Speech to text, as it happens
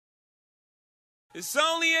It's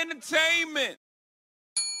only entertainment.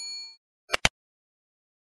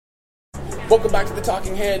 Welcome back to The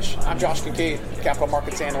Talking Hedge. I'm Josh Kincaid, capital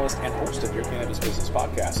markets analyst and host of your Cannabis Business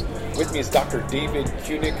Podcast. With me is Dr. David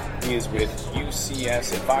Kunick. He is with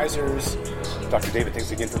UCS Advisors. Dr. David,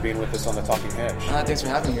 thanks again for being with us on The Talking Hedge. Thanks for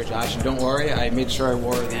having me here, Josh. And don't worry, I made sure I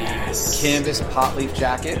wore the Cannabis pot leaf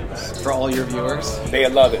jacket for all your viewers. They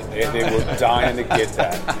love it. They were dying to get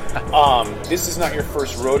that. This is not your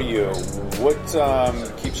first rodeo. What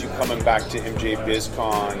keeps you coming back to MJ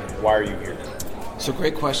BizCon? Why are you here? So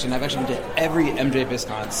great question. I've actually been to every MJ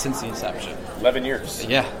BizCon since the inception. 11 years.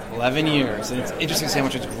 Yeah, 11 years. And it's interesting to see how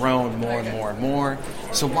much it's grown more and more and more.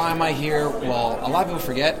 So why am I here? Well, a lot of people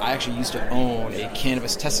forget I actually used to own a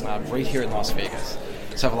cannabis testing lab right here in Las Vegas.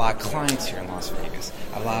 So I have a lot of clients here in Las Vegas.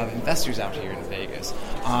 I have a lot of investors out here in Vegas.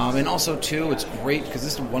 And also, too, it's great because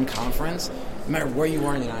this is one conference. No matter where you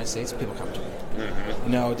are in the United States, people come to me. Mm-hmm. You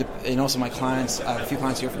know, and also my clients, I have a few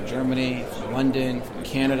clients here from Germany, from London, from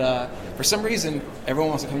Canada. For some reason, everyone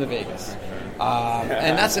wants to come to Vegas.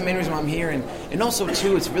 And that's the main reason why I'm here. And also,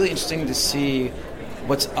 too, it's really interesting to see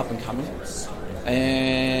what's up and coming.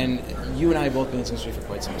 And you and I have both been in this industry for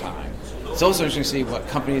quite some time. It's also interesting to see what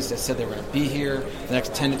companies that said they were going to be here for the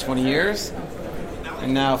next 10 to 20 years,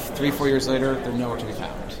 and now 3-4 years later, they're nowhere to be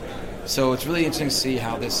found. So it's really interesting to see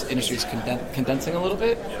how this industry is condensing a little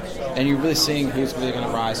bit, and you're really seeing who's really going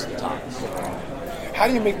to rise to the top. How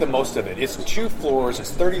do you make the most of it? It's 2 floors,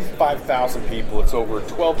 it's 35,000 people, it's over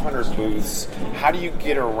 1,200 booths. How do you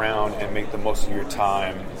get around and make the most of your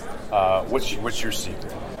time? What's your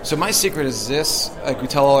secret? So my secret is this, like we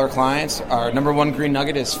tell all our clients, our number one green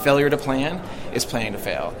nugget is failure to plan is planning to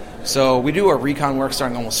fail. So we do our recon work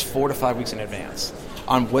starting almost 4 to 5 weeks in advance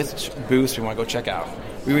on which booths we want to go check out.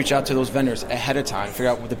 We reach out to those vendors ahead of time, figure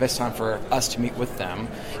out what the best time for us to meet with them.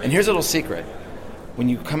 And here's a little secret. When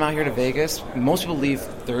you come out here to Vegas, most people leave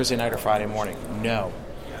Thursday night or Friday morning. No,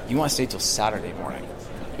 you want to stay till Saturday morning.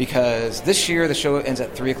 Because this year the show ends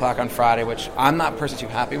at 3 o'clock on Friday, which I'm not personally too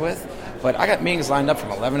happy with. But I got meetings lined up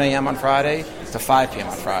from 11 a.m. on Friday to 5 p.m.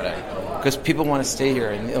 on Friday because people want to stay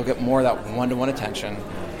here and they'll get more of that one-to-one attention.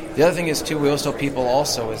 The other thing is, too, we always tell people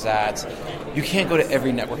also is that you can't go to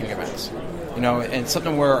every networking event. You know, and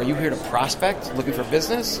something where are you here to prospect, looking for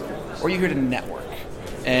business, or are you here to network?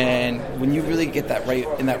 And when you really get that right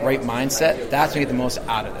in that right mindset, that's when you get the most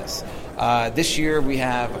out of this. This year we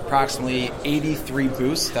have approximately 83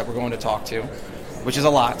 booths that we're going to talk to, which is a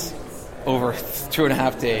lot. Over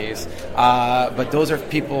 2.5 days. But those are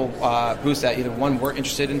people, booths that either one, we're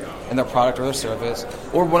interested in their product or their service,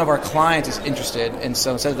 or one of our clients is interested, and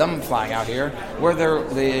so instead of them flying out here, we're their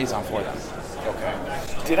liaison for them. Okay.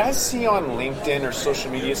 Did I see on LinkedIn or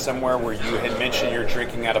social media somewhere where you had mentioned you're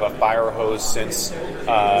drinking out of a fire hose since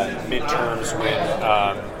midterms when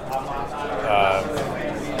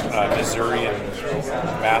Missouri and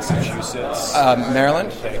Massachusetts?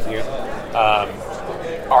 Maryland. Thank you.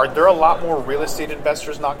 Are there a lot more real estate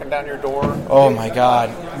investors knocking down your door? Oh my God.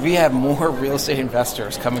 We have more real estate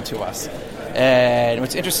investors coming to us. And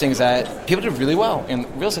what's interesting is that people did really well in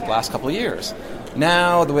real estate the last couple of years.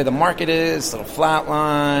 Now, the way the market is, a little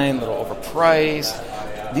flatline, a little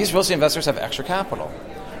overpriced, these real estate investors have extra capital.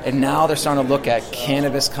 And now they're starting to look at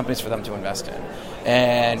cannabis companies for them to invest in.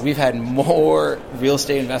 And we've had more real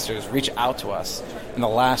estate investors reach out to us in the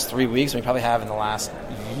last 3 weeks than we probably have in the last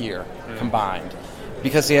year combined.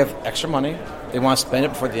 Because they have extra money, they want to spend it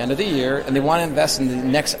before the end of the year, and they want to invest in the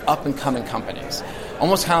next up-and-coming companies.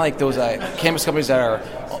 Almost kind of like those cannabis companies that are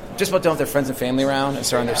just about done with their friends and family round and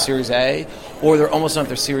starting their Series A, or they're almost done with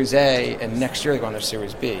their Series A, and next year they go on their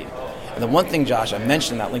Series B. And the one thing, Josh, I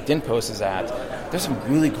mentioned in that LinkedIn post is that there's some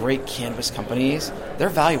really great cannabis companies. Their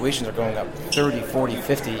valuations are going up 30, 40,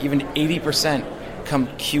 50, even 80% come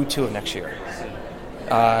Q2 of next year.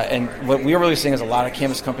 And what we're really seeing is a lot of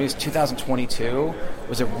cannabis companies, 2022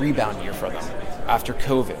 was a rebound year for them after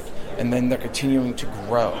COVID. And then they're continuing to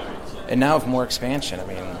grow. And now with more expansion, I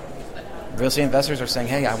mean, real estate investors are saying,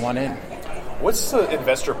 hey, I want in. What's the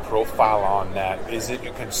investor profile on that? Is it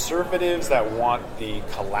conservatives that want the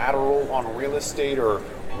collateral on real estate, or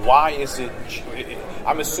why is it?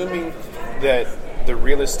 I'm assuming that the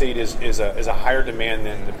real estate is a higher demand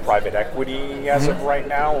than the private equity as of right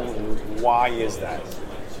now. Why is that?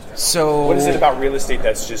 So what is it about real estate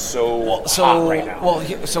that's just so hot right now?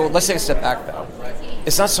 Well, so let's take a step back, though.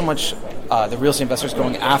 It's not so much the real estate investors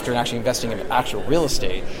going after and actually investing in actual real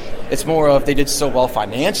estate. It's more of they did so well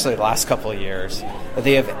financially the last couple of years that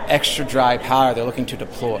they have extra dry powder they're looking to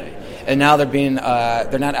deploy. And now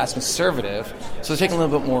they're not as conservative, so they're taking a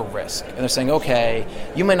little bit more risk. And they're saying, okay,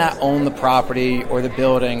 you may not own the property or the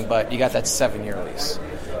building, but you got that 7-year lease.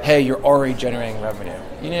 hey, you're already generating revenue.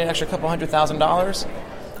 You need an extra couple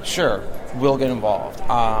 $100,000? Sure, we'll get involved.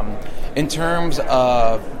 In terms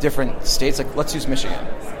of different states, like let's use Michigan.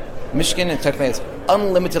 Michigan technically has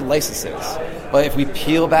unlimited licenses, but if we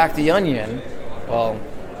peel back the onion, well,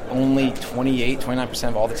 only 29%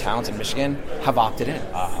 of all the towns in Michigan have opted in.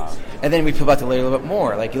 And then we peel back the layer a little bit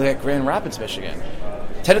more, like you look at Grand Rapids, Michigan.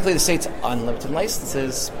 Technically the state's unlimited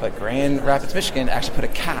licenses, but Grand Rapids, Michigan actually put a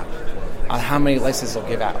cap on how many licenses they'll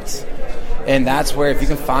give out. And that's where if you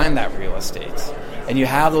can find that real estate, and you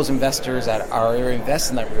have those investors that are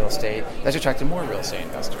investing in that real estate, that's attracting more real estate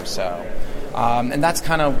investors. So, and that's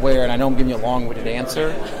kind of where, and I know I'm giving you a long-winded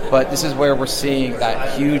answer, but this is where we're seeing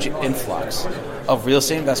that huge influx of real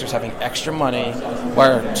estate investors having extra money,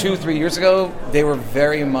 where 2-3 years ago, they were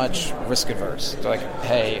very much risk averse. They're like,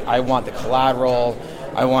 hey, I want the collateral,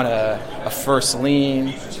 I want a first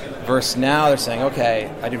lien, versus now they're saying,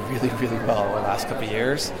 okay, I did really, really well over the last couple of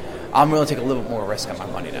years. I'm willing to take a little bit more risk on my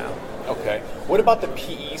money now. Okay. What about the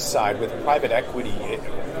PE side with private equity?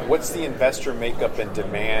 What's the investor makeup and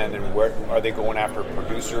demand, and where are they going after?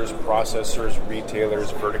 Producers, processors,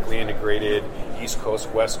 retailers, vertically integrated, East Coast,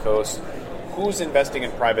 West Coast? Who's investing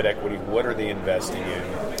in private equity? What are they investing in?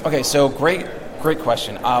 Okay, so great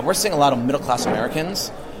question. We're seeing a lot of middle-class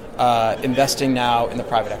Americans investing now in the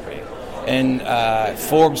private equity. And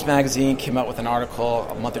Forbes magazine came out with an article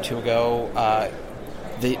a month or two ago.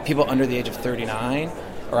 The people under the age of 39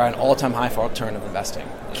 are at an all-time high for alternative investing,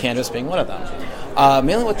 cannabis being one of them.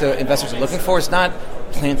 Mainly what the investors are looking for is not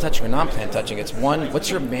plant touching or non-plant touching. It's one, what's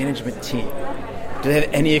your management team? Do they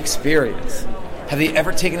have any experience? Have they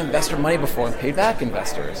ever taken investor money before and paid back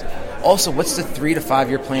investors? Also, what's the 3 to 5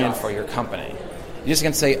 year plan for your company? You're just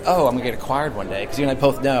going to say, oh, I'm going to get acquired one day, because you and I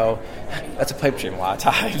both know that's a pipe dream a lot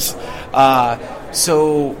of times.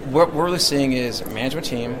 So what we're really seeing is management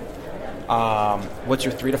team, what's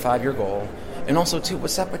your 3 to 5 year goal, and also, too,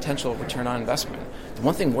 what's that potential return on investment? The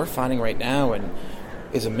one thing we're finding right now and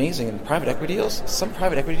is amazing in private equity deals, some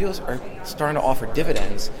private equity deals are starting to offer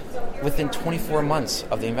dividends within 24 months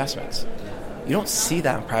of the investments. You don't see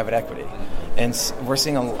that in private equity. And we're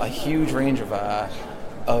seeing a huge range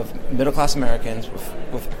of middle-class Americans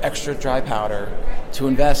with extra dry powder to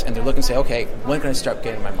invest, and they're looking to say, okay, when can I start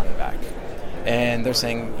getting my money back? And they're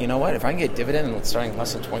saying, you know what, if I can get dividend starting in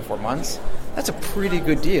less than 24 months, that's a pretty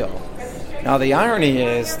good deal. Now, the irony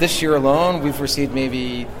is, this year alone, we've received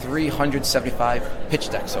maybe 375 pitch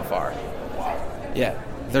decks so far. Yeah,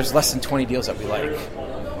 there's less than 20 deals that we like.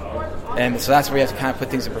 And so that's where you have to kind of put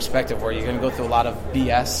things in perspective, where you're going to go through a lot of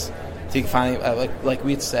BS to finally, like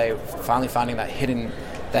we'd say, finally finding that hidden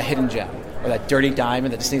gem, or that dirty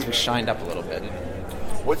diamond that just needs to be shined up a little bit.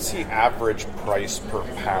 What's the average price per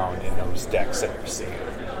pound in those decks that you're seeing?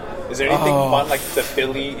 Is there anything fun like the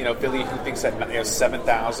Philly who thinks that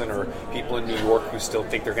 7,000, or people in New York who still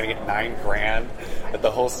think they're going to get $9,000 at the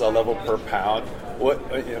wholesale level per pound? What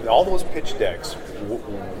all those pitch decks?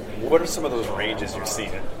 What are some of those ranges you're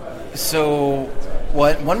seeing? So,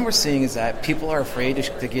 one we're seeing is that people are afraid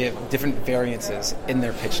to give different variances in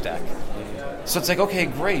their pitch deck. So it's like, okay,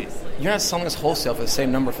 great. You're not selling us wholesale for the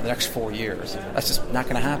same number for the next 4 years. That's just not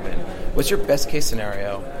going to happen. What's your best case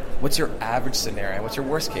scenario? What's your average scenario? What's your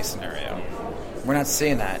worst case scenario? We're not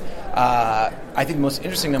seeing that. I think the most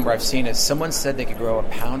interesting number I've seen is someone said they could grow a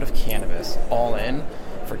pound of cannabis all in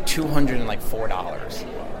for $204.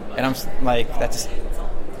 And I'm like,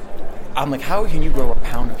 how can you grow a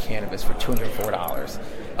pound of cannabis for $204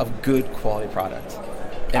 of good quality product?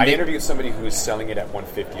 And I interviewed somebody who was selling it at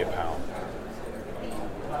 $150 a pound.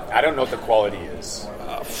 I don't know what the quality is.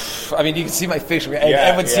 I mean, you can see my facial reaction.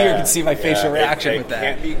 Everyone's here can see my facial reaction with that. It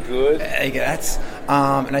can't be good. That's,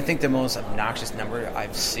 and I think the most obnoxious number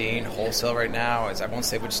I've seen wholesale right now is, I won't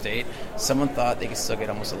say which state, someone thought they could still get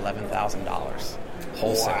almost $11,000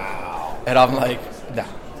 wholesale. Wow. And I'm like,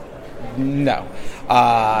 no.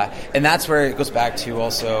 And that's where it goes back to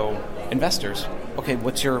also investors. Okay,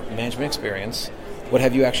 what's your management experience? What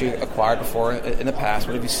have you actually acquired before in the past?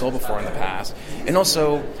 What have you sold before in the past? And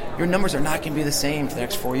also, your numbers are not going to be the same for the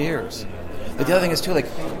next 4 years. But the other thing is, too, like,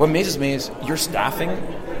 what amazes me is your staffing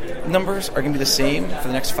numbers are going to be the same for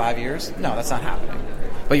the next 5 years. No, that's not happening.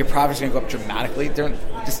 But your profits are going to go up dramatically.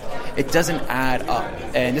 It doesn't add up.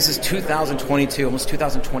 And this is 2022, almost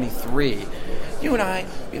 2023. You and I,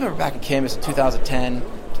 we remember back in cannabis in 2010,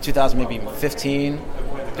 2015.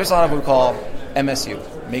 There's a lot of what we call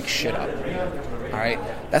MSU, make shit up. All right,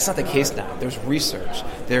 that's not the case now. There's research,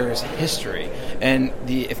 there's history, and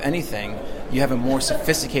if anything, you have a more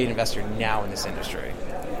sophisticated investor now in this industry.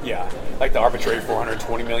 Yeah, like the arbitrary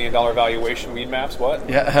 $420 million valuation Weedmaps. What?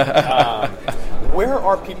 Yeah. Where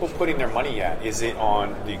are people putting their money at? Is it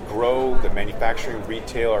on the grow, the manufacturing,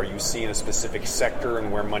 retail? Are you seeing a specific sector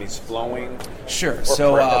and where money's flowing? Sure.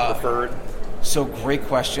 Or preferred? So great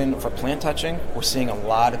question. For plant touching, we're seeing a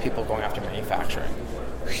lot of people going after manufacturing.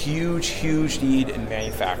 Huge need in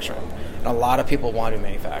manufacturing. And a lot of people want to do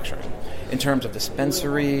manufacturing. In terms of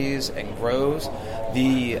dispensaries and grows,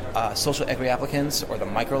 the social equity applicants or the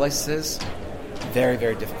micro licenses, very,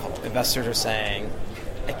 very difficult. Investors are saying,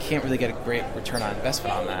 I can't really get a great return on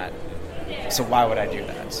investment on that, so why would I do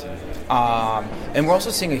that? And we're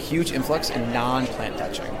also seeing a huge influx in non-plant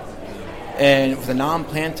touching. And with the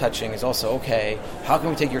non-plant touching is also, okay, how can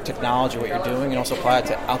we take your technology, what you're doing, and also apply it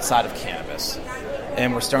to outside of cannabis?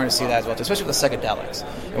 And we're starting to see that as well, too, especially with the psychedelics.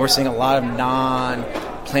 And we're seeing a lot of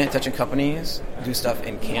non-plant touching companies do stuff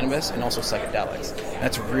in cannabis and also psychedelics. And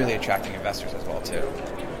that's really attracting investors as well, too.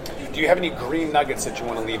 Do you have any green nuggets that you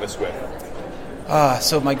want to leave us with?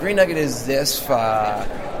 So my green nugget is this.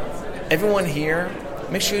 Everyone here,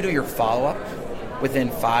 make sure you do your follow-up within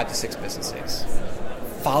 5 to 6 business days.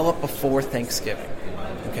 Follow up before Thanksgiving,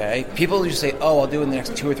 okay? People just say, I'll do it in the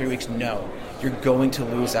next 2 or 3 weeks. No, you're going to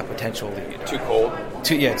lose that potential lead. Too cold?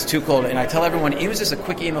 It's too cold. And I tell everyone, even just a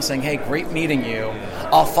quick email saying, hey, great meeting you.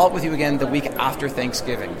 I'll follow up with you again the week after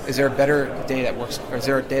Thanksgiving. Is there a better day that works, or is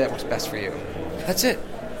there a day that works best for you? That's it.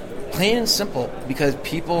 Plain and simple, because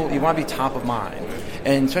people, you want to be top of mind.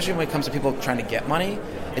 And especially when it comes to people trying to get money,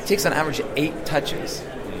 it takes on average 8 touches.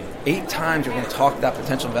 8 times you're going to talk to that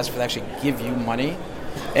potential investor to actually give you money.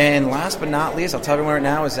 And last but not least, I'll tell everyone right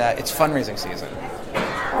now, is that it's fundraising season.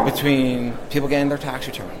 Between people getting their tax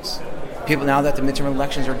returns, people now that the midterm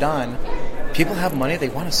elections are done, people have money they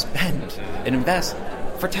want to spend and invest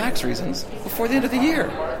for tax reasons before the end of the year.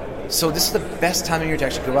 So this is the best time of year to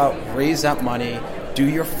actually go out, raise that money, do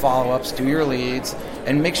your follow-ups, do your leads,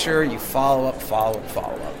 and make sure you follow up.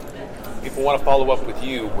 People want to follow up with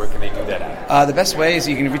you, where can they do that at? The best way is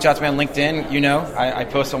you can reach out to me on LinkedIn. You know, I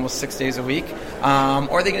post almost 6 days a week.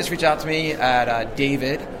 Or they can just reach out to me at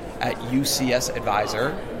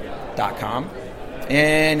david@ucsadvisor.com.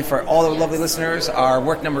 And for all the lovely listeners, our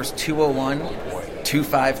work number is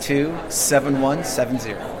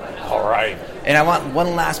 201-252-7170. All right. And I want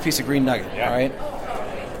one last piece of green nugget, all right?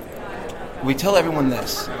 We tell everyone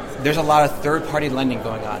this. There's a lot of third-party lending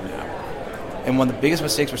going on now. And one of the biggest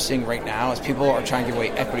mistakes we're seeing right now is people are trying to give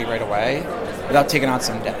away equity right away without taking on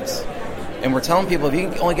some debts. And we're telling people, if you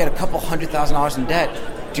can only get a couple $100,000 in debt,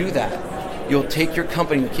 do that. You'll take your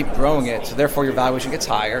company and keep growing it, so therefore your valuation gets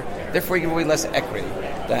higher. Therefore, you give away less equity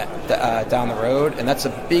down the road. And that's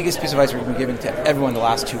the biggest piece of advice we've been giving to everyone the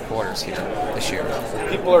last 2 quarters here this year.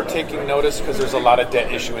 People are taking notice because there's a lot of debt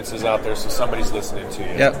issuances out there, so somebody's listening to you.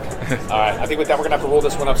 Yep. All right. I think with that, we're going to have to roll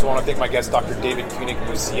this one up. So I want to thank my guest, Dr. David Koenig,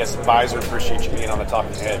 UCS Advisor. Appreciate you being on the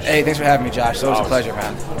Talking Hedge. Hey, thanks for having me, Josh. It's always a pleasure,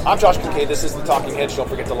 man. I'm Josh Kincaid. This is the Talking Hedge. Don't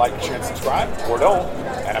forget to like, share, and subscribe, or don't.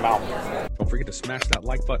 And I'm out. Don't forget to smash that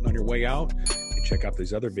like button on your way out and check out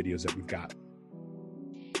these other videos that we've got.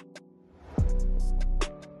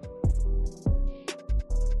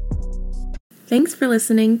 Thanks for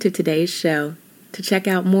listening to today's show. To check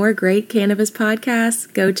out more great cannabis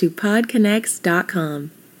podcasts, go to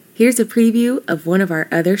podconnects.com. Here's a preview of one of our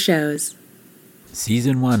other shows.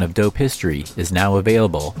 Season 1 of Dope History is now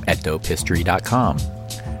available at dopehistory.com.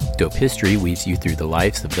 Dope History weaves you through the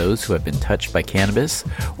lives of those who have been touched by cannabis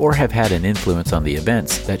or have had an influence on the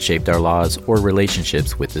events that shaped our laws or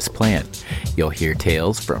relationships with this plant. You'll hear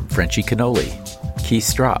tales from Frenchie Cannoli, Keith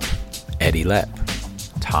Strop, Eddie Lepp,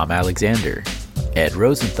 Tom Alexander, Ed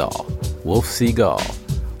Rosenthal, Wolf Seagal,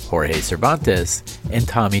 Jorge Cervantes, and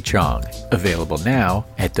Tommy Chong. Available now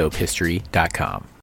at dopehistory.com.